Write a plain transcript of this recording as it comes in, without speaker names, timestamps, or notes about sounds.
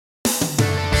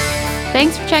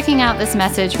Thanks for checking out this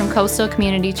message from Coastal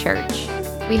Community Church.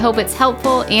 We hope it's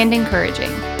helpful and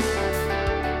encouraging.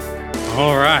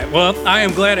 All right. Well, I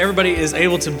am glad everybody is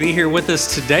able to be here with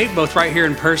us today, both right here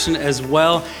in person as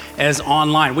well as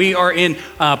online. We are in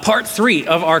part 3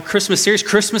 of our Christmas series,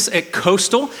 Christmas at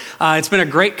Coastal. It's been a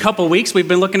great couple weeks. We've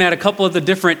been looking at a couple of the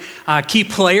different key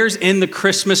players in the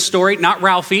Christmas story, not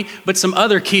Ralphie, but some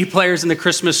other key players in the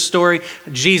Christmas story.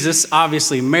 Jesus,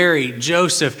 obviously, Mary,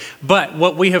 Joseph. But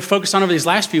what we have focused on over these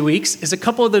last few weeks is a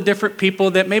couple of the different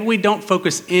people that maybe we don't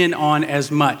focus in on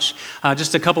as much.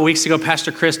 Just a couple weeks ago,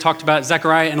 Pastor Chris talked about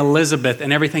Zechariah and Elizabeth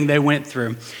and everything they went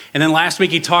through. And then last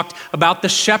week, he talked about the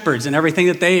shepherds and everything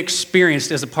that they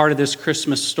experienced as a part of this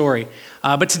Christmas story.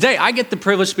 But today, I get the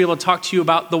privilege to be able to talk to you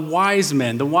about the wise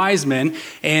men,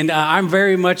 and I'm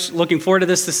very much looking forward to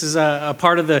this. This is a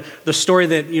part of the story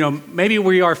that, maybe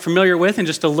we are familiar with in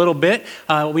just a little bit.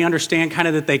 We understand kind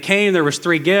of that they came, there was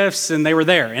 3 gifts, and they were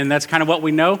there, and that's kind of what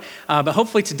we know. But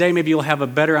hopefully today, maybe you'll have a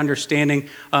better understanding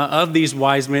of these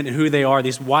wise men and who they are,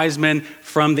 these wise men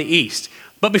from the East.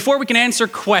 But before we can answer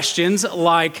questions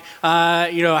like,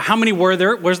 how many were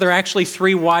there? Was there actually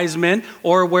 3 wise men,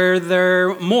 or were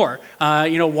there more?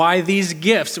 Why these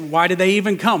gifts? Why did they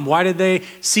even come? Why did they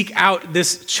seek out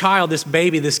this child, this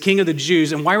baby, this king of the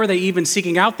Jews? And why were they even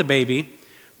seeking out the baby?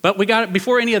 But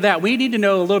before any of that, we need to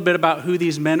know a little bit about who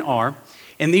these men are.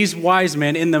 And these wise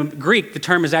men, in the Greek, the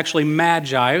term is actually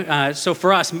magi. So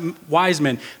for us, wise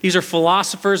men, these are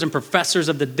philosophers and professors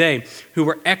of the day who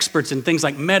were experts in things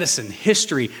like medicine,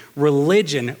 history,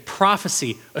 religion,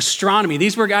 prophecy, astronomy.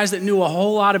 These were guys that knew a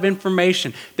whole lot of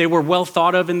information. They were well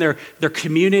thought of in their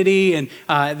community, and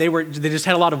they just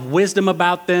had a lot of wisdom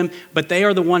about them. But they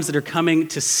are the ones that are coming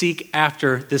to seek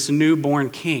after this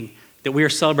newborn king that we are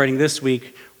celebrating this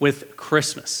week with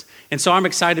Christmas. And so I'm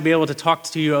excited to be able to talk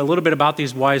to you a little bit about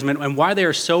these wise men and why they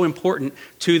are so important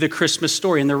to the Christmas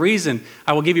story. And the reason,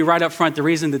 I will give you right up front, the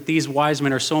reason that these wise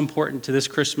men are so important to this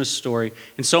Christmas story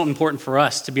and so important for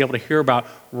us to be able to hear about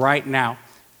right now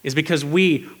is because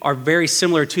we are very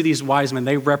similar to these wise men.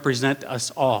 They represent us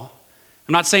all.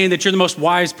 I'm not saying that you're the most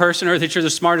wise person or that you're the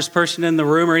smartest person in the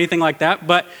room or anything like that,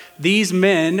 but these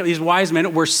wise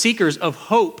men were seekers of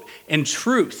hope and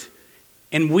truth.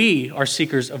 And we are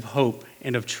seekers of hope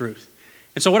and of truth.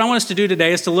 And so what I want us to do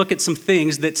today is to look at some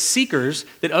things that seekers,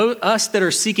 that us that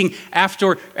are seeking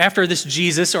after this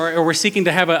Jesus, or we're seeking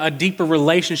to have a deeper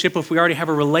relationship if we already have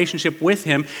a relationship with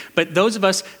him, but those of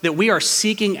us that we are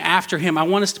seeking after him, I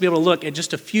want us to be able to look at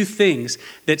just a few things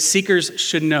that seekers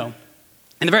should know.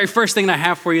 And the very first thing that I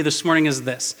have for you this morning is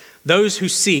this: those who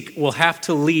seek will have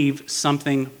to leave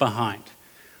something behind.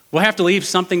 We'll have to leave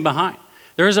something behind.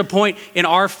 There is a point in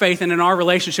our faith and in our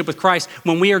relationship with Christ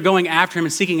when we are going after him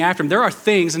and seeking after him. There are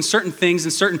things and certain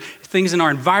things in our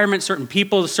environment, certain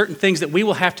people, certain things that we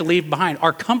will have to leave behind,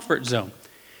 our comfort zone.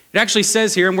 It actually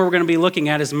says here, and where we're going to be looking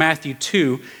at is Matthew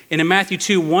 2. And in Matthew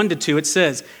 2, 1-2, it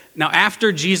says, "Now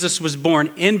after Jesus was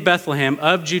born in Bethlehem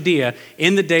of Judea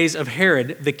in the days of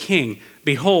Herod the king,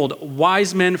 behold,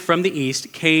 wise men from the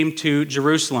east came to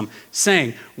Jerusalem,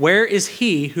 saying, 'Where is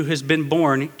he who has been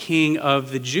born King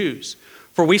of the Jews?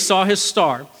 For we saw his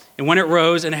star, and when it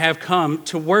rose, and have come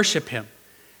to worship him.'"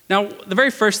 Now, the very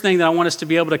first thing that I want us to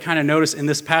be able to kind of notice in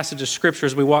this passage of Scripture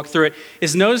as we walk through it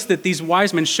is notice that these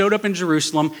wise men showed up in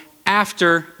Jerusalem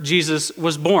after Jesus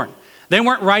was born. They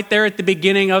weren't right there at the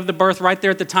beginning of the birth, right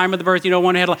there at the time of the birth.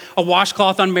 One had a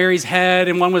washcloth on Mary's head,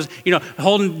 and one was,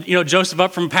 holding, Joseph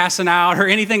up from passing out or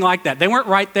anything like that. They weren't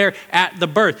right there at the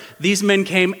birth. These men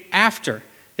came after.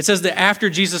 It says that after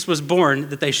Jesus was born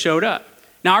that they showed up.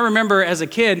 Now, I remember as a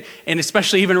kid, and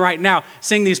especially even right now,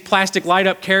 seeing these plastic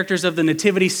light-up characters of the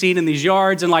nativity scene in these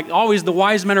yards, and always the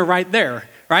wise men are right there,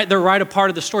 right? They're right a part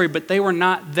of the story, but they were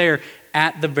not there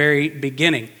at the very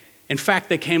beginning. In fact,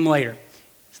 they came later.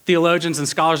 Theologians and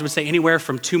scholars would say anywhere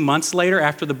from 2 months later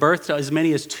after the birth to as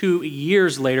many as 2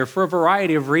 years later for a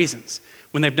variety of reasons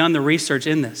when they've done the research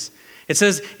in this. It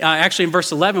says, actually in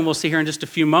verse 11, we'll see here in just a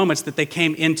few moments, that they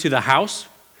came into the house,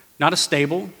 not a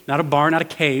stable, not a barn, not a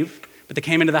cave, but they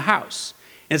came into the house.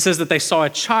 And it says that they saw a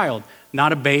child,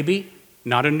 not a baby,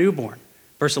 not a newborn.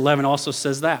 Verse 11 also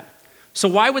says that. So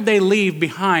why would they leave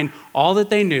behind all that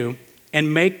they knew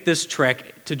and make this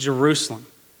trek to Jerusalem?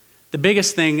 The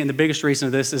biggest thing and the biggest reason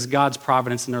of this is God's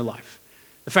providence in their life.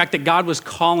 The fact that God was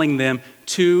calling them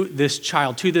to this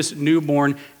child, to this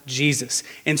newborn Jesus.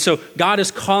 And so God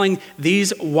is calling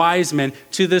these wise men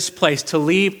to this place to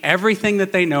leave everything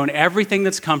that they know and everything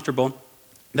that's comfortable,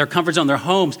 their comfort zone, their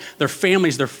homes, their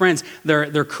families, their friends,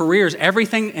 their careers,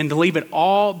 everything, and to leave it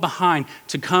all behind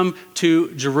to come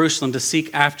to Jerusalem to seek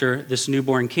after this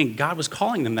newborn king. God was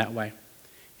calling them that way.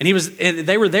 And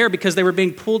they were there because they were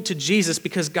being pulled to Jesus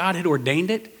because God had ordained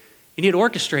it and he had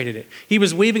orchestrated it. He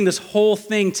was weaving this whole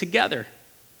thing together.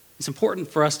 It's important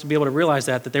for us to be able to realize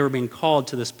that they were being called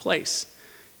to this place.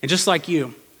 And just like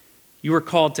you were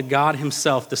called to God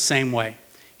himself the same way.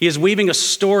 He is weaving a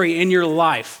story in your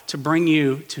life to bring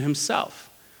you to himself.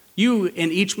 You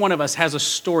and each one of us has a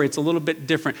story. It's a little bit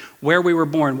different. Where we were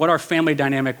born, what our family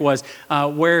dynamic was,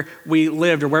 where we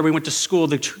lived or where we went to school,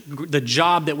 the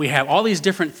job that we have, all these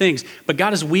different things. But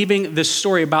God is weaving this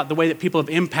story about the way that people have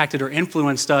impacted or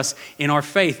influenced us in our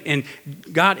faith. And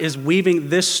God is weaving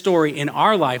this story in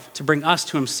our life to bring us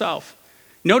to himself.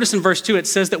 Notice in verse 2, it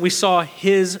says that we saw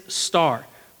his star.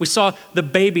 We saw the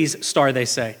baby's star, they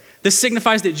say. This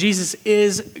signifies that Jesus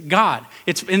is God.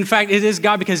 In fact, it is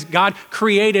God because God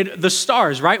created the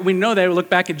stars, right? We know that. We look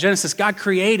back at Genesis. God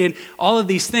created all of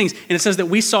these things. And it says that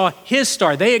we saw his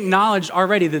star. They acknowledged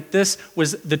already that this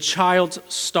was the child's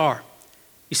star.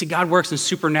 You see, God works in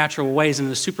supernatural ways and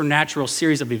in a supernatural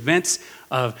series of events,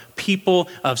 of people,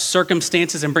 of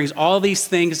circumstances, and brings all these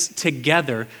things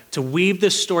together to weave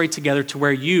this story together to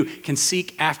where you can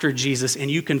seek after Jesus and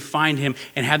you can find him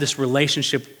and have this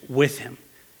relationship with him.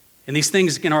 And these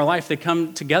things in our life, they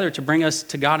come together to bring us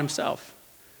to God himself.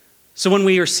 So when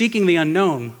we are seeking the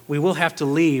unknown, we will have to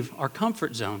leave our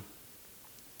comfort zone.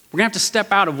 We're going to have to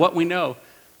step out of what we know,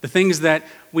 the things that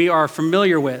we are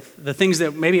familiar with, the things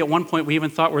that maybe at one point we even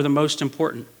thought were the most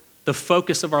important, the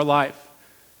focus of our life,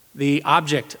 the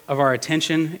object of our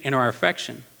attention and our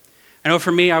affection. I know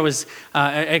for me, I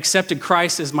accepted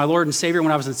Christ as my Lord and Savior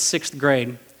when I was in 6th grade.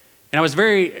 And I was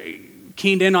very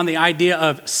keened in on the idea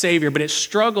of Savior, but its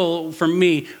struggle for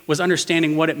me was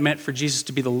understanding what it meant for Jesus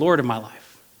to be the Lord of my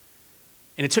life.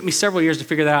 And it took me several years to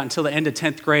figure that out until the end of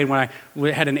 10th grade when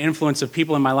I had an influence of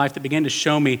people in my life that began to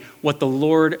show me what the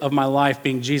Lord of my life,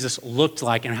 being Jesus, looked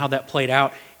like and how that played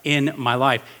out in my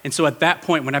life. And so at that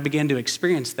point, when I began to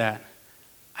experience that,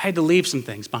 I had to leave some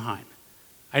things behind.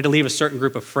 I had to leave a certain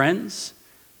group of friends.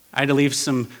 I had to leave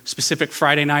some specific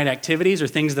Friday night activities or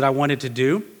things that I wanted to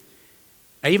do.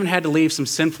 I even had to leave some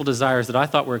sinful desires that I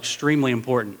thought were extremely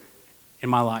important in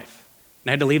my life. And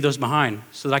I had to leave those behind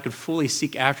so that I could fully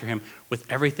seek after him with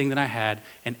everything that I had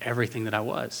and everything that I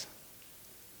was.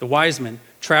 The wise men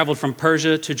traveled from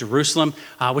Persia to Jerusalem,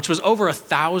 which was over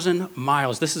 1,000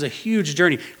 miles. This is a huge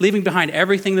journey, leaving behind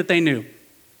everything that they knew.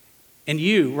 And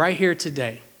you, right here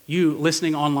today, you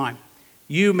listening online,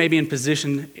 you may be in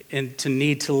position to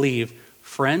need to leave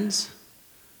friends,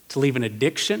 to leave an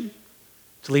addiction,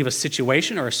 to leave a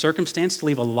situation or a circumstance, to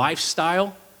leave a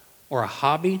lifestyle or a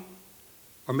hobby,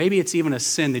 or maybe it's even a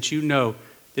sin that you know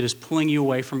that is pulling you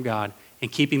away from God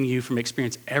and keeping you from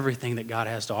experiencing everything that God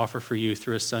has to offer for you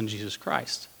through his son, Jesus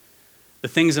Christ. The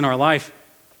things in our life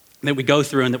that we go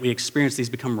through and that we experience, these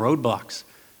become roadblocks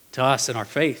to us in our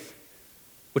faith,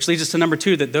 which leads us to number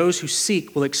 2, that those who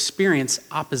seek will experience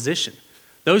opposition.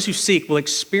 Those who seek will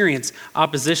experience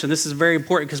opposition. This is very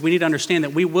important because we need to understand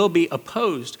that we will be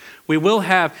opposed. We will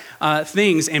have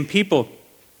things and people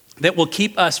that will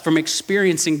keep us from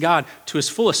experiencing God to his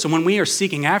fullest. So when we are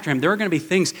seeking after him, there are going to be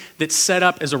things that set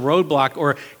up as a roadblock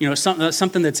or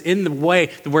something that's in the way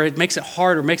where it makes it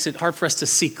hard for us to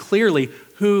see clearly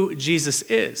who Jesus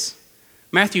is.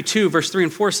 Matthew 2, verse 3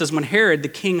 and 4 says, when Herod the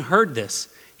king heard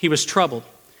this, he was troubled,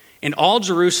 and all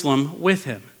Jerusalem with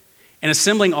him. And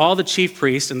assembling all the chief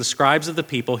priests and the scribes of the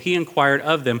people, he inquired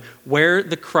of them where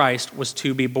the Christ was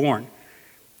to be born.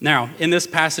 Now, in this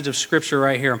passage of scripture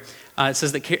right here, it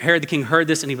says that Herod the king heard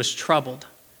this and he was troubled.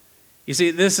 You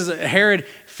see, Herod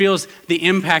feels the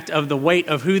impact of the weight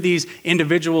of who these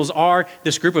individuals are,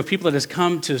 this group of people that has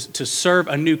come to serve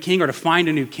a new king or to find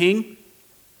a new king. And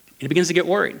he begins to get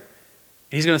worried. And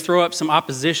he's going to throw up some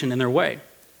opposition in their way.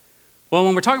 Well,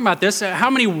 when we're talking about this, how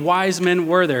many wise men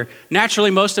were there?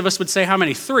 Naturally, most of us would say how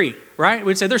many? 3, right?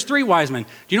 We'd say there's 3 wise men. Do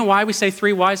you know why we say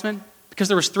 3 wise men? Because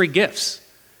there was 3 gifts.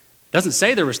 It doesn't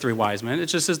say there was 3 wise men. It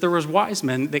just says there was wise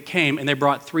men that came and they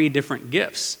brought 3 different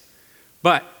gifts.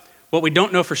 But what we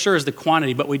don't know for sure is the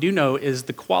quantity, but we do know is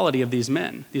the quality of these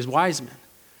men, these wise men.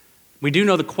 We do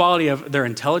know the quality of their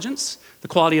intelligence, the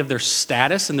quality of their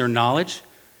status and their knowledge.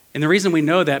 And the reason we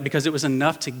know that because it was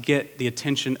enough to get the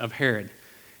attention of Herod.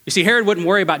 You see, Herod wouldn't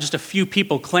worry about just a few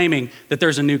people claiming that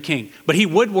there's a new king, but he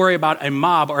would worry about a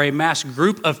mob or a mass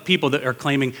group of people that are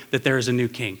claiming that there is a new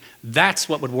king. That's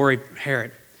what would worry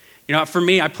Herod. You know, for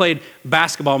me, I played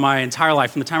basketball my entire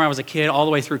life, from the time I was a kid all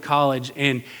the way through college,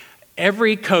 and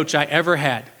every coach I ever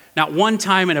had, not one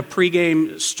time in a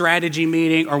pregame strategy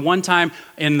meeting or one time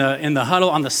in the huddle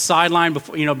on the sideline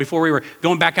before we were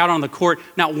going back out on the court,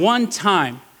 not one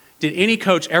time did any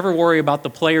coach ever worry about the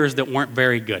players that weren't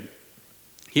very good.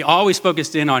 He always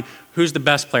focused in on who's the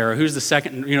best player, or who's the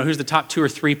second, who's the top 2 or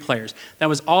 3 players. That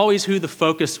was always who the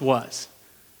focus was.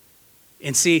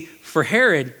 And see, for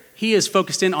Herod, he is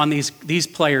focused in on these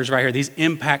players right here, these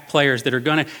impact players that are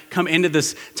going to come into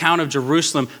this town of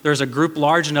Jerusalem. There's a group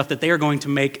large enough that they are going to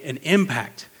make an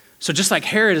impact. So just like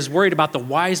Herod is worried about the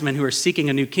wise men who are seeking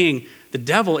a new king, the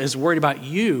devil is worried about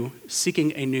you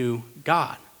seeking a new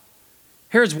God.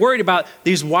 Herod's worried about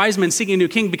these wise men seeking a new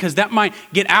king because that might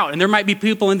get out. And there might be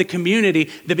people in the community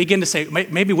that begin to say,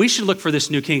 maybe we should look for this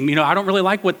new king. I don't really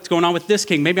like what's going on with this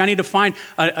king. Maybe I need to find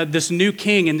this new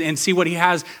king and see what he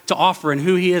has to offer and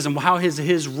who he is and how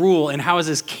his rule and how is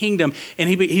his kingdom. And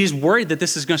he's worried that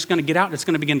this is just going to get out and it's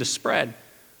going to begin to spread.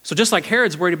 So just like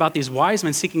Herod's worried about these wise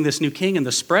men seeking this new king and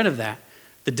the spread of that,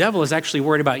 the devil is actually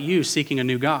worried about you seeking a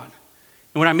new God.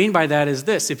 And what I mean by that is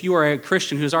this: if you are a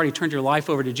Christian who's already turned your life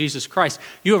over to Jesus Christ,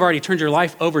 you have already turned your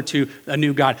life over to a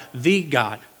new God, the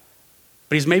God.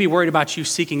 But he's maybe worried about you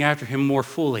seeking after him more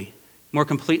fully, more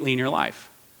completely in your life.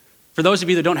 For those of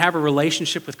you that don't have a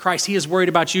relationship with Christ, he is worried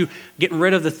about you getting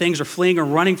rid of the things or fleeing or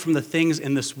running from the things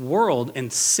in this world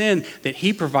and sin that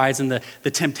he provides and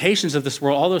the temptations of this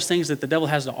world, all those things that the devil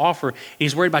has to offer. And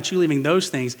he's worried about you leaving those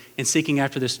things and seeking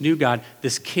after this new God,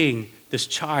 this king, this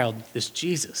child, this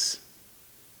Jesus.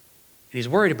 And he's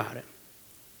worried about it.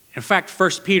 In fact,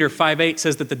 1 Peter 5:8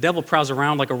 says that the devil prowls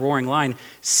around like a roaring lion,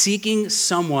 seeking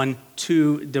someone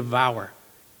to devour.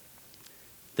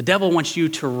 The devil wants you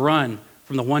to run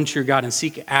from the one true God and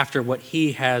seek after what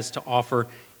he has to offer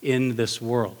in this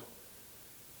world.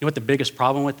 You know what the biggest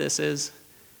problem with this is?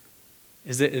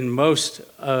 Is that in most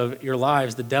of your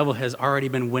lives, the devil has already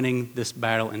been winning this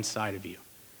battle inside of you.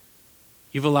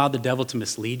 You've allowed the devil to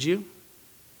mislead you.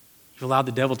 You've allowed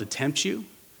the devil to tempt you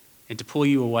and to pull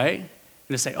you away and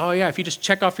to say, oh yeah, if you just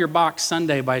check off your box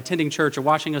Sunday by attending church or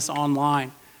watching us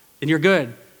online, then you're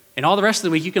good. And all the rest of the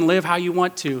week, you can live how you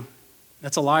want to.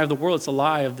 That's a lie of the world. It's a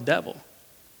lie of the devil.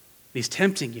 He's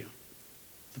tempting you.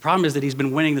 The problem is that he's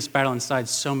been winning this battle inside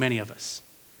so many of us.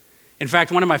 In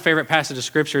fact, one of my favorite passages of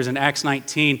scripture is in Acts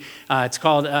 19. It's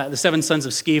called the 7 Sons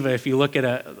of Sceva. If you look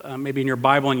at maybe in your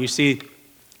Bible and you see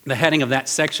the heading of that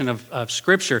section of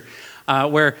scripture,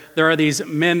 where there are these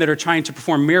men that are trying to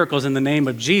perform miracles in the name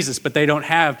of Jesus, but they don't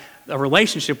have a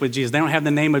relationship with Jesus. They don't have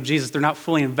the name of Jesus. They're not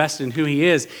fully invested in who he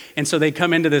is. And so they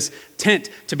come into this tent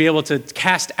to be able to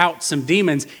cast out some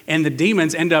demons, and the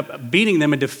demons end up beating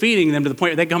them and defeating them to the point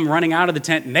where they come running out of the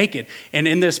tent naked. And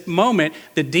in this moment,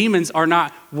 the demons are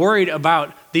not worried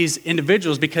about these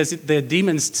individuals because the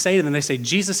demons say to them, they say,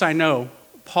 Jesus I know,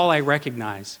 Paul I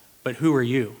recognize, but who are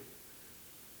you?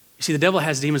 You see, the devil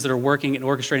has demons that are working and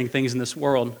orchestrating things in this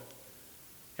world.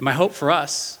 And my hope for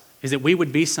us is that we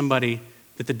would be somebody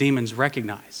that the demons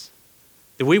recognize.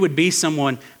 That we would be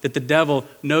someone that the devil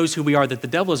knows who we are, that the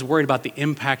devil is worried about the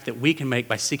impact that we can make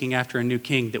by seeking after a new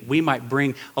king, that we might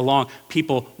bring along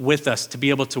people with us to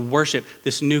be able to worship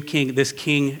this new king, this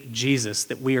King Jesus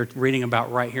that we are reading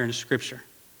about right here in Scripture.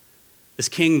 This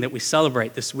king that we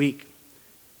celebrate this week.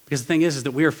 Because the thing is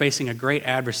that we are facing a great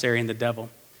adversary in the devil.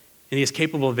 And he is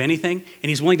capable of anything, and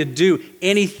he's willing to do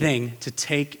anything to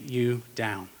take you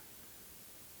down.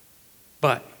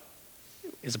 But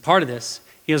as a part of this,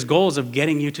 he has goals of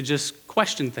getting you to just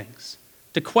question things,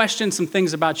 to question some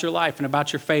things about your life and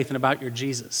about your faith and about your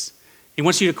Jesus. He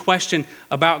wants you to question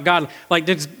about God. Like,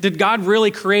 did God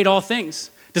really create all things?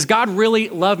 Does God really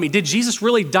love me? Did Jesus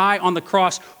really die on the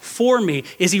cross for me?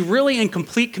 Is he really in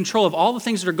complete control of all the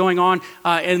things that are going on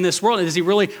in this world? Does he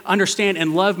really understand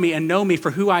and love me and know me for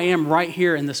who I am right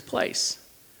here in this place?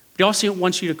 But he also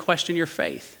wants you to question your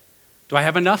faith. Do I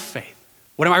have enough faith?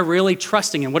 What am I really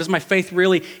trusting in? What is my faith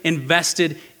really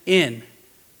invested in?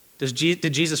 Did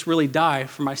Jesus really die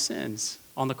for my sins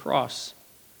on the cross?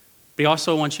 But he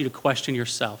also wants you to question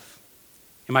yourself.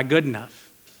 Am I good enough?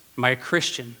 Am I a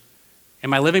Christian?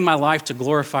 Am I living my life to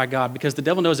glorify God? Because the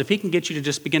devil knows if he can get you to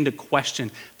just begin to question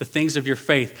the things of your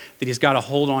faith, that he's got a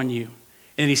hold on you.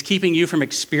 And he's keeping you from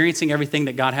experiencing everything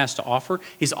that God has to offer.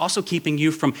 He's also keeping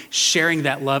you from sharing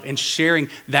that love and sharing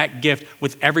that gift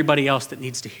with everybody else that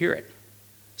needs to hear it.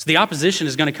 So the opposition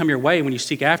is going to come your way when you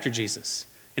seek after Jesus.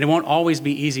 And it won't always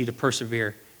be easy to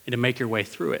persevere and to make your way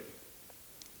through it.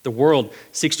 The world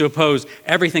seeks to oppose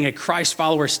everything a Christ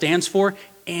follower stands for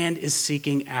and is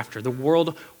seeking after. The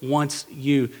world wants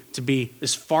you to be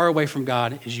as far away from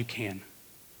God as you can.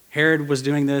 Herod was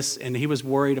doing this, and he was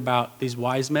worried about these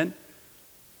wise men,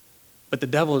 but the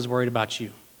devil is worried about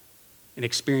you and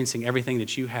experiencing everything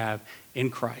that you have in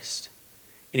Christ.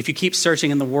 And if you keep searching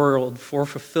in the world for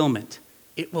fulfillment,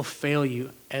 it will fail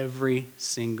you every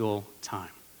single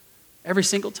time. Every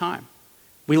single time.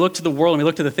 We look to the world and we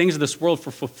look to the things of this world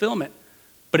for fulfillment,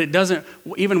 but it doesn't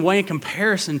even weigh in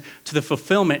comparison to the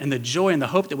fulfillment and the joy and the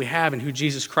hope that we have in who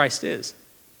Jesus Christ is.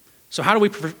 So how do we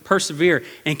persevere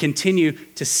and continue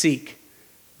to seek?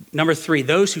 Number 3,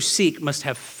 those who seek must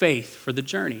have faith for the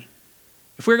journey.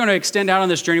 If we're going to extend out on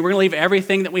this journey, we're going to leave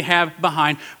everything that we have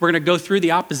behind. We're going to go through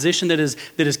the opposition that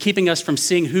is keeping us from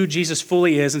seeing who Jesus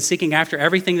fully is and seeking after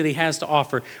everything that he has to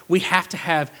offer. We have to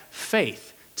have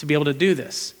faith to be able to do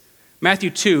this. Matthew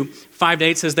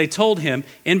 2:5-8 says, they told him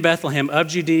in Bethlehem of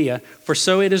Judea, for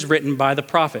so it is written by the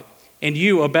prophet, and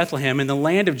you, O Bethlehem, in the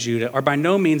land of Judah, are by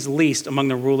no means least among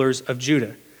the rulers of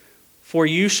Judah. For from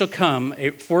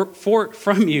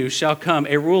you shall come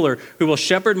a ruler who will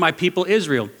shepherd my people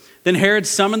Israel. Then Herod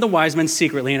summoned the wise men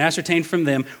secretly and ascertained from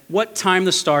them what time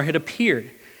the star had appeared.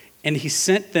 And he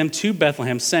sent them to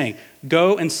Bethlehem, saying,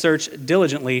 go and search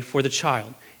diligently for the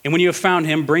child. And when you have found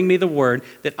him, bring me the word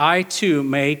that I too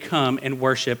may come and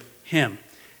worship him.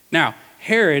 Now,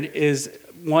 Herod is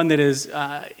one that is,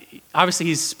 obviously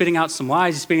he's spitting out some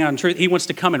lies, he's spitting out truth. He wants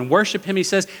to come and worship him. He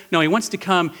says, no, he wants to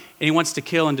come and he wants to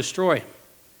kill and destroy him.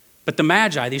 But the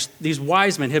Magi, these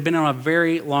wise men, have been on a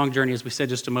very long journey, as we said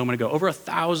just a moment ago, over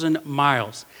 1,000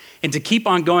 miles. And to keep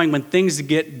on going when things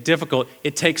get difficult,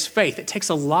 it takes faith. It takes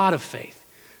a lot of faith.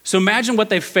 So imagine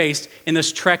what they faced in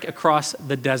this trek across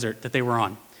the desert that they were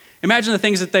on. Imagine the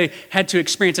things that they had to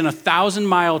experience in a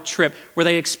 1,000-mile trip where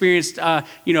they experienced,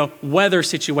 weather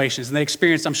situations. And they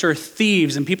experienced, I'm sure,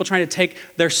 thieves and people trying to take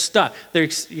their stuff. They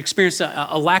experienced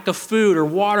a lack of food or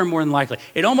water, more than likely.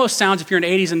 It almost sounds, if you're an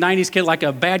 80s and 90s kid, like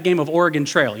a bad game of Oregon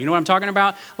Trail. You know what I'm talking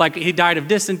about? Like he died of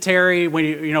dysentery,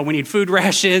 we need food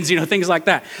rations, things like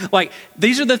that. Like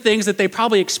these are the things that they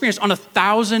probably experienced on a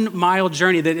 1,000-mile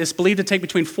journey that is believed to take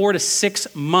between 4 to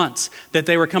 6 months, that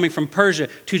they were coming from Persia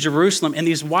to Jerusalem. And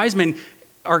these wise men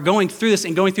are going through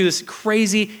this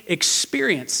crazy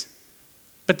experience.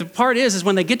 But the part is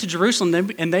when they get to Jerusalem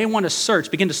and they want to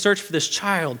begin to search for this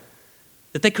child,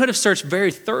 that they could have searched very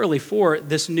thoroughly for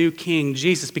this new king,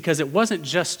 Jesus, because it wasn't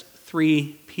just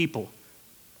 3 people.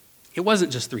 It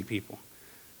wasn't just 3 people.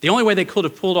 The only way they could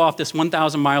have pulled off this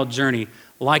 1,000-mile journey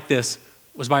like this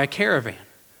was by a caravan.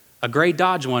 A gray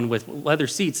Dodge one with leather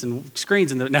seats and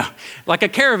screens, like a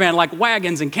caravan, like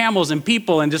wagons and camels and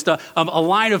people and just a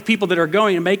line of people that are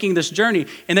going and making this journey.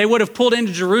 And they would have pulled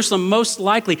into Jerusalem most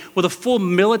likely with a full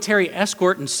military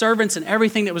escort and servants and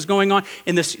everything that was going on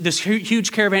in this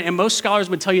huge caravan. And most scholars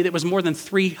would tell you that it was more than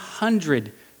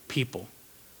 300 people.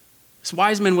 The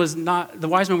wise men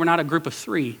were not a group of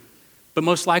 3, but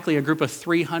most likely a group of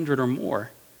 300 or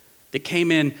more that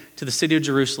came in to the city of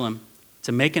Jerusalem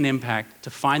to make an impact,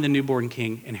 to find the newborn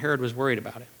king, and Herod was worried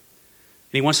about it.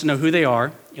 And he wants to know who they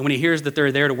are, and when he hears that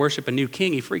they're there to worship a new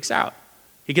king, he freaks out.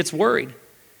 He gets worried.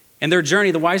 And their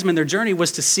journey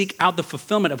was to seek out the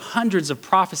fulfillment of hundreds of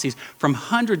prophecies from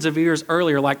hundreds of years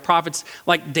earlier, like prophets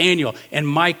like Daniel and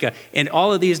Micah, and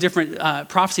all of these different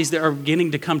prophecies that are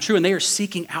beginning to come true, and they are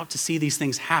seeking out to see these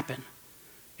things happen.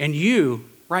 And you,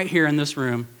 right here in this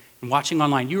room and watching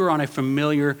online, you are on a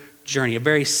familiar journey, a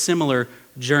very similar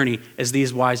journey as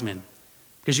these wise men,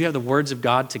 because you have the words of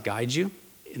God to guide you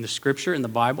in the scripture, in the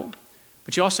Bible,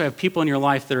 but you also have people in your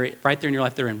life that are right there in your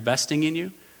life that are investing in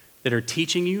you, that are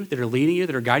teaching you, that are leading you,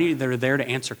 that are guiding you, that are there to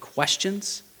answer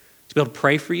questions, to be able to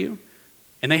pray for you,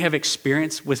 and they have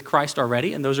experience with Christ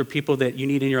already, and those are people that you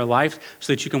need in your life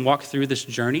so that you can walk through this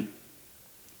journey.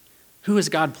 Who has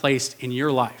God placed in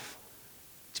your life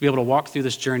to be able to walk through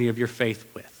this journey of your faith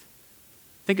with?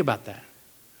 Think about that.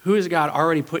 Who has God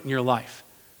already put in your life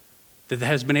that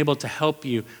has been able to help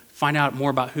you find out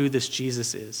more about who this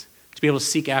Jesus is, to be able to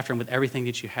seek after him with everything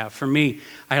that you have? For me,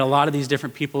 I had a lot of these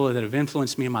different people that have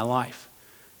influenced me in my life.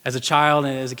 As a child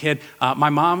and as a kid, my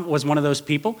mom was one of those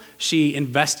people. She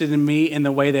invested in me in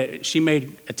the way that she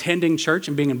made attending church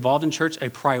and being involved in church a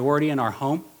priority in our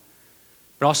home.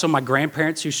 But also my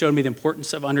grandparents, who showed me the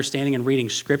importance of understanding and reading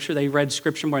scripture. They read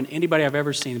scripture more than anybody I've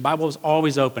ever seen. The Bible was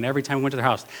always open. Every time we went to their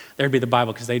house, there'd be the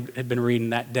Bible because they had been reading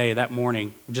that day, that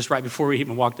morning, just right before we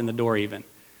even walked in the door even.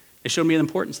 They showed me the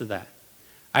importance of that.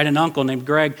 I had an uncle named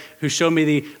Greg who showed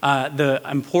me the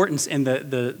importance and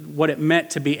what it meant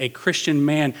to be a Christian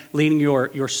man, leading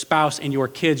your spouse and your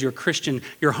kids, your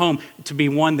home, to be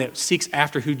one that seeks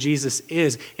after who Jesus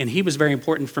is. And he was very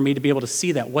important for me to be able to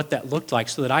see that, what that looked like,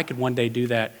 so that I could one day do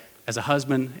that as a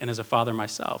husband and as a father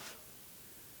myself.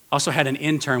 I also had an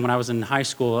intern when I was in high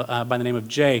school by the name of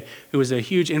Jay, who was a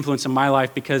huge influence in my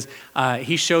life because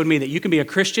he showed me that you can be a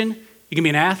Christian, you can be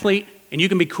an athlete, and you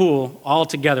can be cool all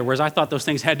together, whereas I thought those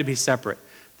things had to be separate.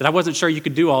 That I wasn't sure you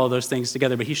could do all of those things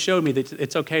together, but he showed me that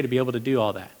it's okay to be able to do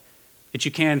all that. That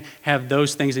you can have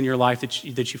those things in your life that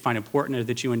you find important or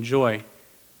that you enjoy,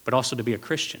 but also to be a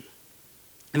Christian.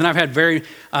 And then I've had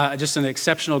just an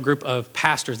exceptional group of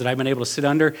pastors that I've been able to sit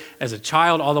under as a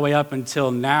child all the way up until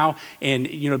now, and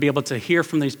be able to hear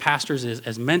from these pastors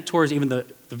as mentors, even the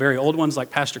very old ones like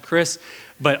Pastor Chris.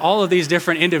 But all of these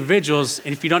different individuals,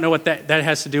 and if you don't know what that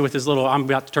has to do with his little "I'm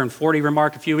about to turn 40"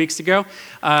 remark a few weeks ago,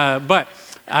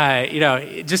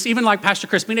 just even like Pastor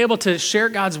Chris, being able to share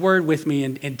God's word with me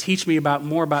and teach me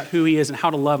more about who he is and how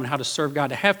to love and how to serve God,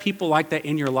 to have people like that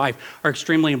in your life are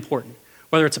extremely important.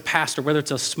 Whether it's a pastor, whether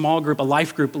it's a small group, a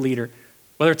life group leader,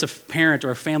 whether it's a parent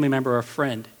or a family member or a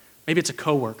friend, maybe it's a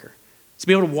coworker. To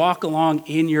be able to walk along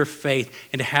in your faith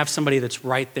and to have somebody that's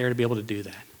right there to be able to do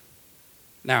that.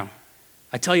 Now,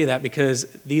 I tell you that because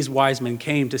these wise men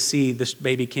came to see this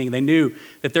baby king. They knew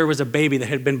that there was a baby that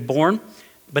had been born,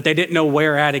 but they didn't know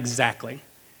where at exactly.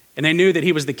 And they knew that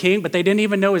he was the king, but they didn't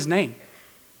even know his name.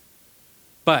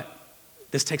 But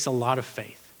this takes a lot of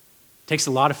faith. It takes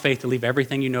a lot of faith to leave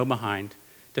everything you know behind,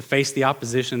 to face the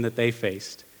opposition that they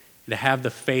faced, and to have the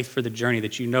faith for the journey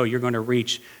that you know you're going to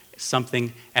reach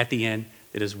something at the end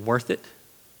that is worth it,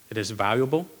 that is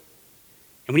valuable.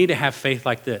 And we need to have faith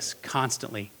like this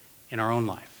constantly in our own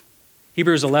life.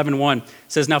 Hebrews 11:1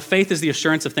 says, "Now faith is the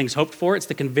assurance of things hoped for. It's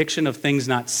the conviction of things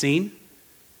not seen."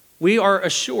 We are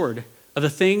assured of the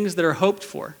things that are hoped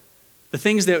for. The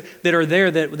things that are there,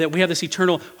 that we have this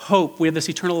eternal hope, we have this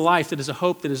eternal life that is a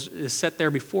hope that is set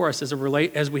there before us as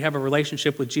we have a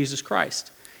relationship with Jesus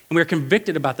Christ. And we are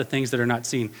convicted about the things that are not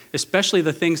seen, especially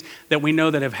the things that we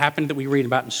know that have happened that we read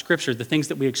about in Scripture, the things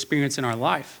that we experience in our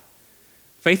life.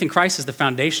 Faith in Christ is the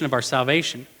foundation of our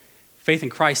salvation. Faith in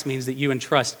Christ means that you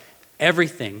entrust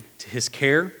everything to his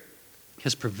care,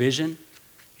 his provision,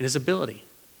 and his ability.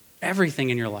 Everything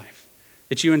in your life.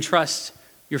 That you entrust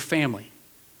your family,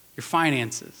 your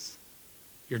finances,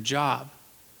 your job,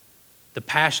 the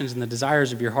passions and the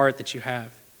desires of your heart that you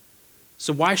have.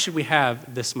 So why should we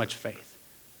have this much faith?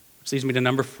 Which leads me to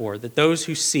number 4, that those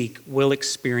who seek will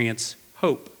experience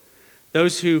hope.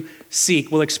 Those who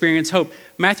seek will experience hope.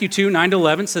 Matthew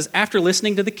 2:9-11 says, "After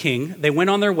listening to the king, they went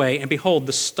on their way, and behold,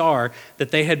 the star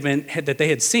that they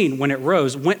had seen when it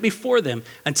rose went before them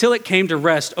until it came to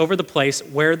rest over the place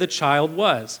where the child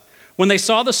was. When they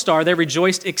saw the star, they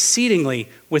rejoiced exceedingly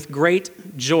with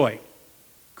great joy."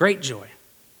 Great joy.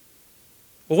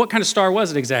 Well, what kind of star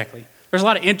was it exactly? There's a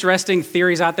lot of interesting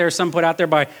theories out there, some put out there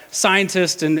by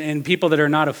scientists and people that are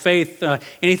not of faith.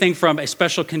 Anything from a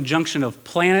special conjunction of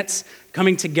planets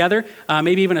coming together,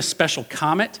 maybe even a special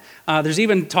comet. There's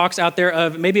even talks out there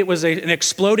of maybe it was an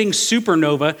exploding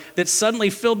supernova that suddenly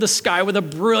filled the sky with a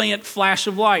brilliant flash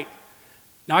of light.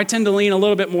 Now, I tend to lean a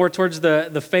little bit more towards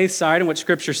the faith side and what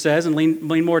Scripture says, and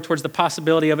lean more towards the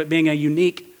possibility of it being a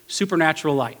unique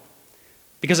supernatural light.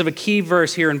 Because of a key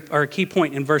verse here, or a key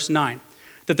point in verse 9,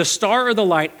 that the star or the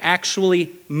light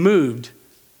actually moved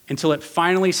until it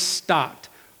finally stopped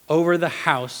over the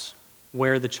house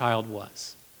where the child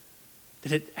was.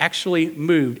 That it actually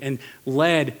moved and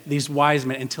led these wise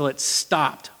men until it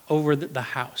stopped over the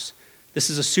house. This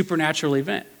is a supernatural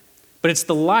event. But it's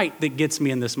the light that gets me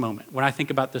in this moment when I think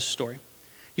about this story.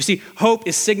 You see, hope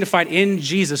is signified in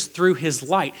Jesus through his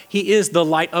light. He is the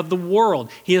light of the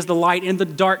world. He is the light in the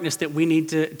darkness that we need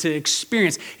to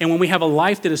experience. And when we have a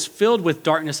life that is filled with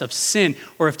darkness of sin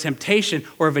or of temptation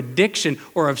or of addiction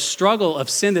or of struggle of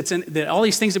sin, that all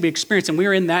these things that we experience, and we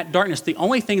are in that darkness, the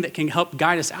only thing that can help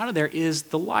guide us out of there is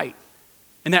the light.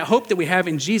 And that hope that we have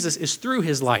in Jesus is through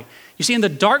his light. You see, in the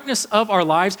darkness of our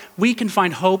lives, we can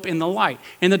find hope in the light.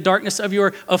 In the darkness of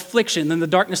your affliction, in the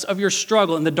darkness of your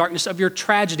struggle, in the darkness of your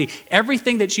tragedy,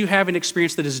 everything that you have and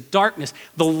experience that is darkness,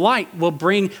 the light will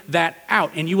bring that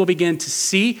out. And you will begin to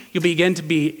see, you'll begin to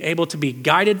be able to be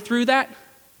guided through that.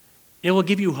 It will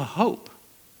give you a hope.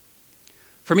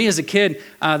 For me as a kid,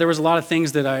 there was a lot of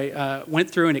things that I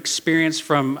went through and experienced,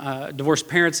 from divorced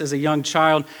parents as a young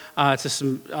child to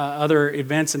some other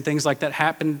events and things like that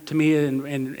happened to me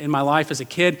in my life as a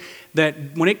kid,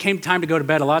 that when it came time to go to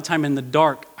bed, a lot of time in the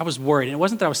dark, I was worried. And it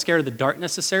wasn't that I was scared of the dark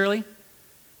necessarily,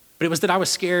 but it was that I was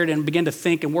scared and began to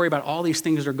think and worry about all these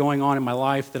things that are going on in my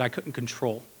life that I couldn't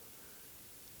control,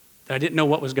 that I didn't know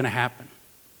what was going to happen.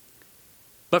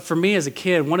 But for me as a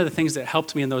kid, one of the things that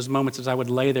helped me in those moments as I would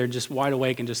lay there just wide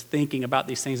awake and just thinking about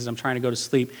these things as I'm trying to go to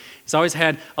sleep, is I always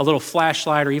had a little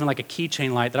flashlight or even like a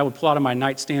keychain light that I would pull out of my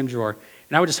nightstand drawer,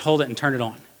 and I would just hold it and turn it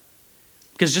on.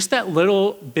 Because just that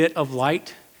little bit of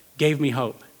light gave me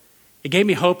hope. It gave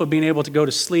me hope of being able to go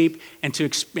to sleep and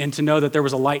to know that there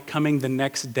was a light coming the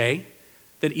next day,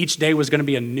 that each day was going to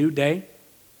be a new day.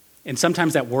 And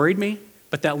sometimes that worried me,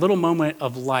 but that little moment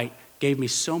of light gave me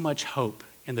so much hope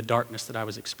in the darkness that I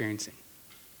was experiencing.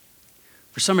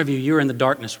 For some of you, you're in the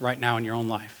darkness right now in your own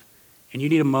life. And you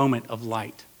need a moment of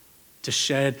light to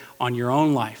shed on your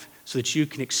own life so that you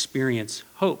can experience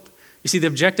hope. You see, the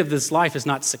objective of this life is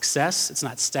not success, it's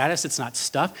not status, it's not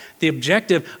stuff. The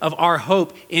objective of our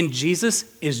hope in Jesus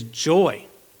is joy.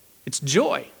 It's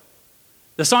joy.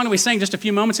 The song that we sang just a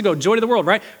few moments ago, Joy to the World,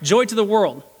 right? Joy to the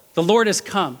world. The Lord has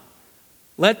come.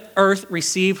 Let earth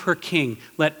receive her King.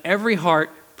 Let every heart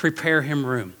prepare him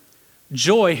room.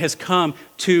 Joy has come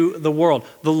to the world.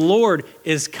 The Lord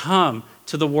is come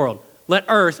to the world. Let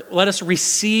us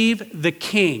receive the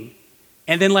King.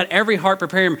 And then let every heart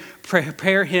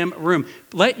prepare him room.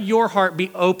 Let your heart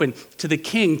be open to the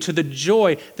King, to the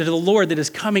joy, to the Lord that is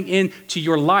coming into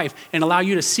your life, and allow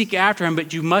you to seek after him,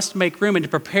 but you must make room and to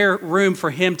prepare room for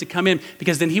him to come in,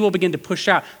 because then he will begin to push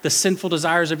out the sinful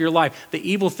desires of your life, the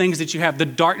evil things that you have. The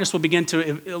darkness will begin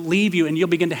to leave you, and you'll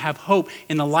begin to have hope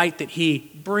in the light that he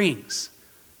brings.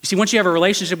 You see, once you have a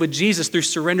relationship with Jesus through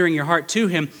surrendering your heart to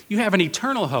him, you have an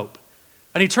eternal hope.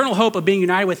 An eternal hope of being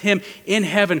united with him in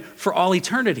heaven for all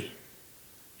eternity.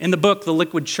 In the book, The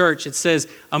Liquid Church, it says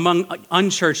among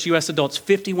unchurched U.S. adults,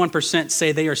 51%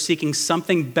 say they are seeking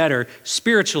something better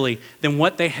spiritually than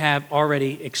what they have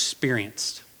already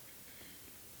experienced.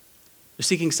 They're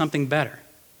seeking something better.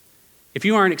 If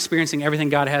you aren't experiencing everything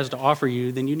God has to offer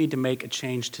you, then you need to make a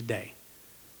change today.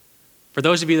 For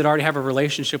those of you that already have a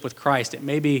relationship with Christ, it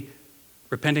may be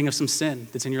repenting of some sin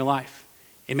that's in your life.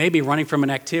 It may be running from an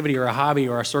activity or a hobby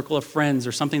or a circle of friends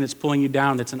or something that's pulling you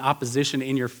down, that's an opposition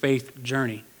in your faith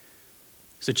journey,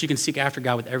 so that you can seek after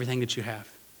God with everything that you have.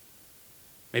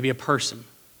 Maybe a person.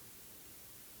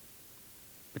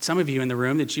 But some of you in the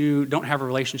room that you don't have a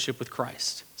relationship with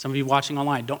Christ. Some of you watching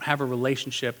online don't have a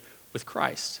relationship with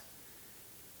Christ.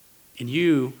 And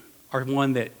you are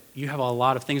one that you have a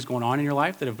lot of things going on in your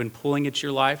life that have been pulling at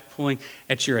your life, pulling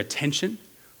at your attention,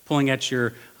 pulling at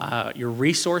your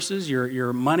resources,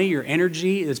 your money, your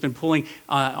energy. It's been pulling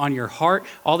on your heart.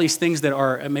 All these things that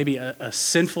are maybe a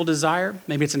sinful desire.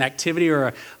 Maybe it's an activity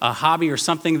or a hobby or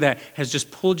something that has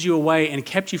just pulled you away and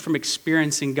kept you from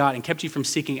experiencing God and kept you from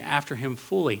seeking after him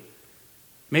fully.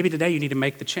 Maybe today you need to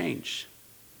make the change.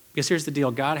 Because here's the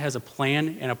deal. God has a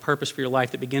plan and a purpose for your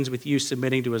life that begins with you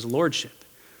submitting to his lordship.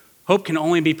 Hope can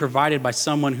only be provided by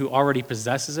someone who already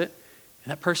possesses it,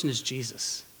 and that person is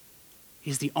Jesus.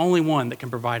 He's the only one that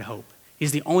can provide hope.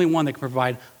 He's the only one that can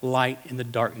provide light in the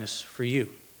darkness for you.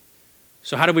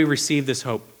 So how do we receive this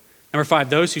hope? Number 5,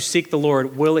 those who seek the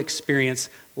Lord will experience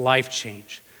life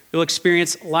change. They'll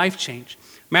experience life change.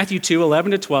 Matthew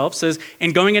 2:11-12 says,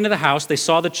 "And going into the house, they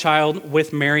saw the child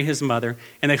with Mary, his mother,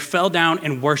 and they fell down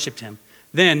and worshiped him.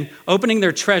 Then, opening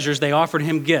their treasures, they offered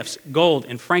him gifts, gold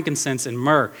and frankincense and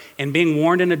myrrh. And being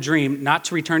warned in a dream not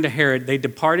to return to Herod, they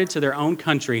departed to their own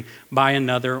country by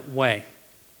another way."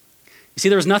 You see,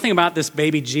 there was nothing about this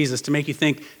baby Jesus to make you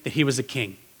think that he was a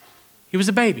king. He was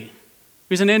a baby. He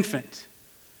was an infant.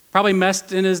 Probably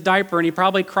messed in his diaper, and he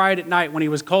probably cried at night when he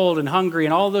was cold and hungry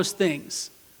and all those things.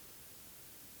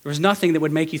 There was nothing that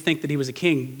would make you think that he was a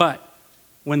king. But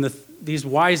when these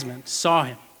wise men saw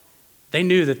him, they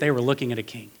knew that they were looking at a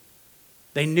king.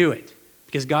 They knew it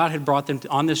because God had brought them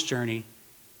on this journey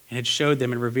and had showed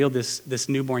them and revealed this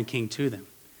newborn king to them.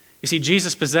 You see,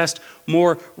 Jesus possessed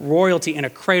more royalty in a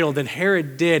cradle than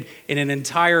Herod did in an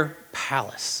entire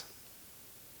palace.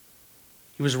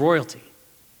 He was royalty.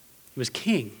 He was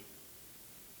king.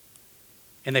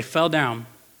 And they fell down,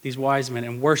 these wise men,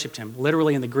 and worshiped him.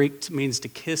 Literally in the Greek, it means to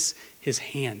kiss his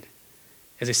hand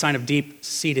as a sign of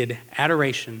deep-seated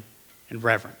adoration and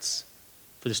reverence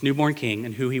for this newborn king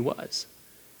and who he was.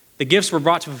 The gifts were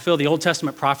brought to fulfill the Old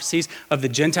Testament prophecies of the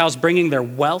Gentiles bringing their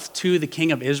wealth to the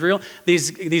king of Israel.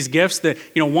 These gifts that,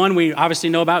 one we obviously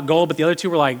know about, gold, but the other two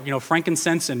were like,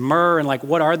 frankincense and myrrh, and like,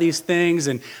 what are these things?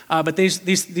 And but these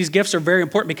gifts are very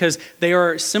important because they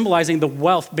are symbolizing the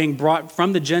wealth being brought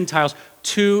from the Gentiles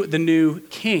to the new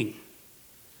king.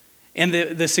 And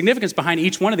the significance behind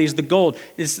each one of these, the gold,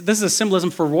 this is a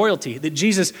symbolism for royalty, that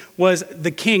Jesus was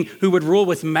the king who would rule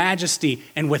with majesty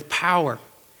and with power.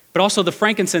 But also the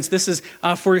frankincense, this is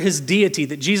for his deity,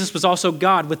 that Jesus was also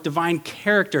God with divine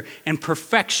character and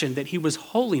perfection, that he was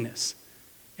holiness.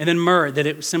 And then myrrh, that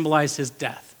it symbolized his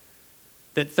death.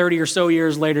 That 30 or so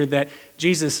years later, that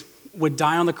Jesus would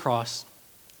die on the cross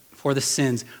for the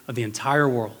sins of the entire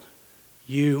world,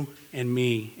 you and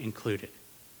me included.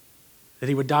 That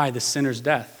he would die the sinner's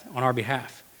death on our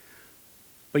behalf.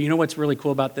 But you know what's really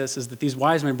cool about this is that these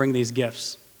wise men bring these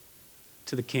gifts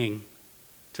to the king,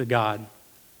 to God,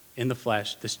 in the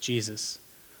flesh, this Jesus.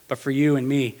 But for you and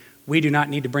me, we do not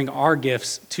need to bring our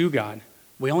gifts to God.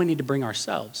 We only need to bring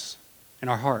ourselves and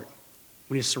our heart.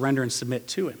 We need to surrender and submit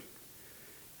to him.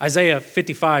 Isaiah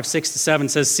 55, 6-7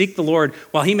 says, "Seek the Lord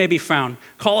while he may be found.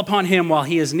 Call upon him while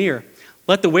he is near.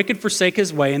 Let the wicked forsake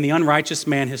his way and the unrighteous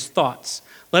man his thoughts.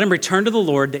 Let him return to the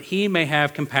Lord that he may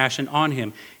have compassion on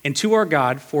him, and to our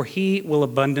God, for he will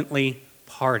abundantly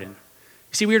pardon."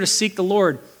 You see, we are to seek the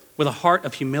Lord with a heart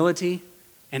of humility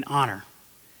and honor.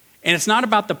 And it's not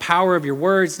about the power of your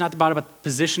words, it's not about the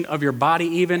position of your body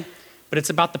even, but it's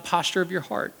about the posture of your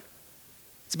heart.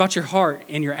 It's about your heart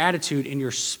and your attitude and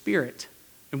your spirit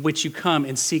in which you come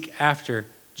and seek after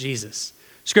Jesus.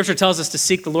 Scripture tells us to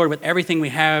seek the Lord with everything we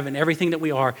have and everything that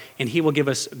we are, and he will give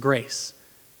us grace.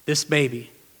 This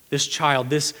baby, this child,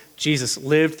 this Jesus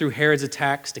lived through Herod's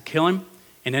attacks to kill him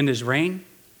and end his reign,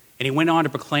 and he went on to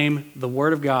proclaim the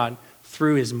word of God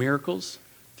through his miracles,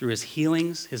 through his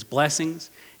healings, his blessings,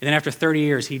 and then after 30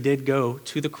 years, he did go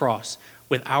to the cross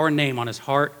with our name on his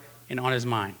heart and on his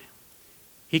mind.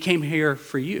 He came here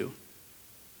for you.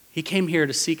 He came here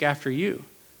to seek after you.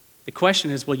 The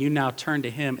question is, will you now turn to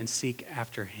him and seek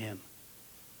after him?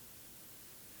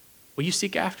 Will you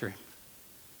seek after him?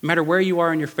 No matter where you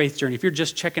are in your faith journey, if you're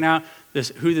just checking out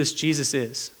who this Jesus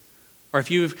is, or if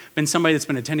you've been somebody that's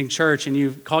been attending church and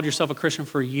you've called yourself a Christian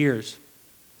for years,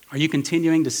 are you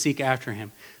continuing to seek after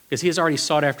him? Because he has already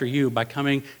sought after you by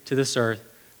coming to this earth,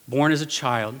 born as a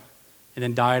child, and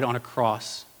then died on a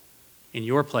cross in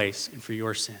your place and for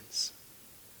your sins.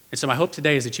 And so my hope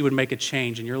today is that you would make a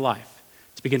change in your life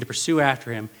to begin to pursue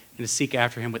after him and to seek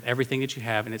after him with everything that you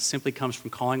have. And it simply comes from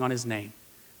calling on his name,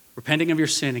 repenting of your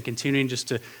sin, and continuing just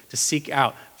to seek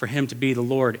out for him to be the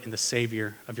Lord and the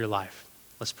Savior of your life.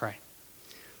 Let's pray.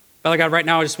 Father God, right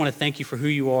now I just want to thank you for who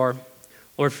you are.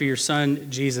 Lord, for your son,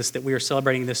 Jesus, that we are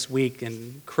celebrating this week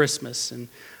and Christmas. And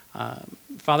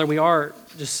Father, we are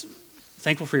just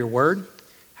thankful for your word,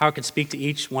 how it could speak to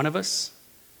each one of us.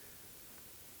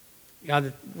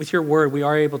 God, with your word, we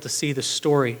are able to see the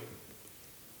story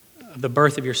of the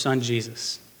birth of your son,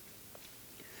 Jesus.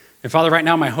 And Father, right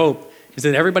now my hope is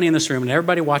that everybody in this room and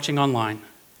everybody watching online,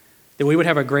 that we would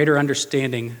have a greater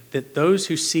understanding that those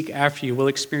who seek after you will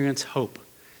experience hope,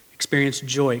 experience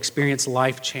joy, experience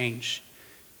life change.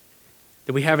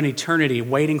 That we have an eternity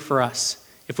waiting for us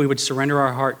if we would surrender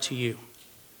our heart to you.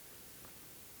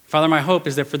 Father, my hope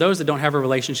is that for those that don't have a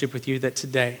relationship with you, that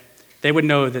today they would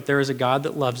know that there is a God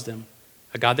that loves them,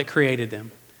 a God that created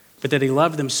them, but that he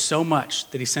loved them so much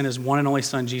that he sent his one and only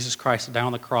son, Jesus Christ, to die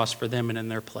on the cross for them and in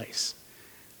their place.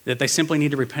 That they simply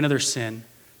need to repent of their sin,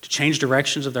 to change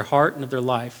directions of their heart and of their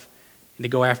life, and to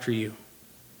go after you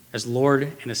as Lord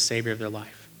and as Savior of their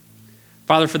life.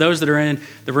 Father, for those that are in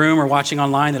the room or watching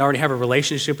online that already have a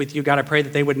relationship with you, God, I pray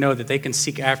that they would know that they can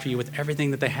seek after you with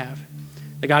everything that they have.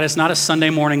 That God, it's not a Sunday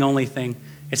morning only thing.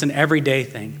 It's an everyday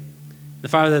thing. The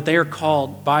Father, that they are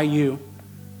called by you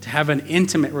to have an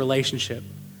intimate relationship,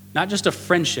 not just a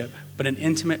friendship, but an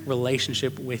intimate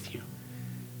relationship with you.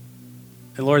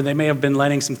 And Lord, they may have been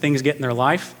letting some things get in their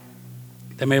life.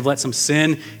 They may have let some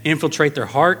sin infiltrate their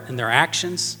heart and their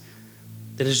actions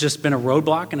that has just been a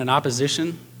roadblock and an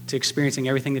opposition to experiencing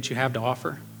everything that you have to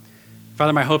offer.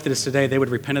 Father, my hope that is today they would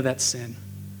repent of that sin,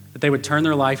 that they would turn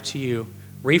their life to you,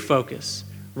 refocus,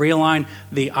 realign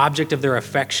the object of their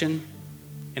affection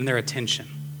and their attention,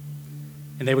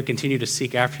 and they would continue to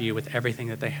seek after you with everything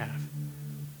that they have.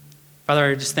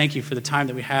 Father, I just thank you for the time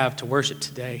that we have to worship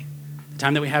today, the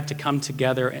time that we have to come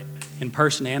together in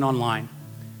person and online,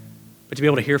 but to be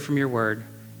able to hear from your word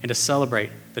and to celebrate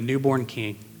the newborn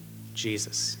King,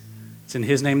 Jesus. It's in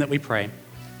his name that we pray.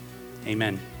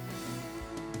 Amen.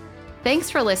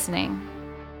 Thanks for listening.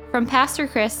 From Pastor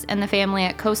Chris and the family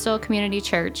at Coastal Community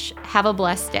Church, have a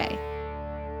blessed day.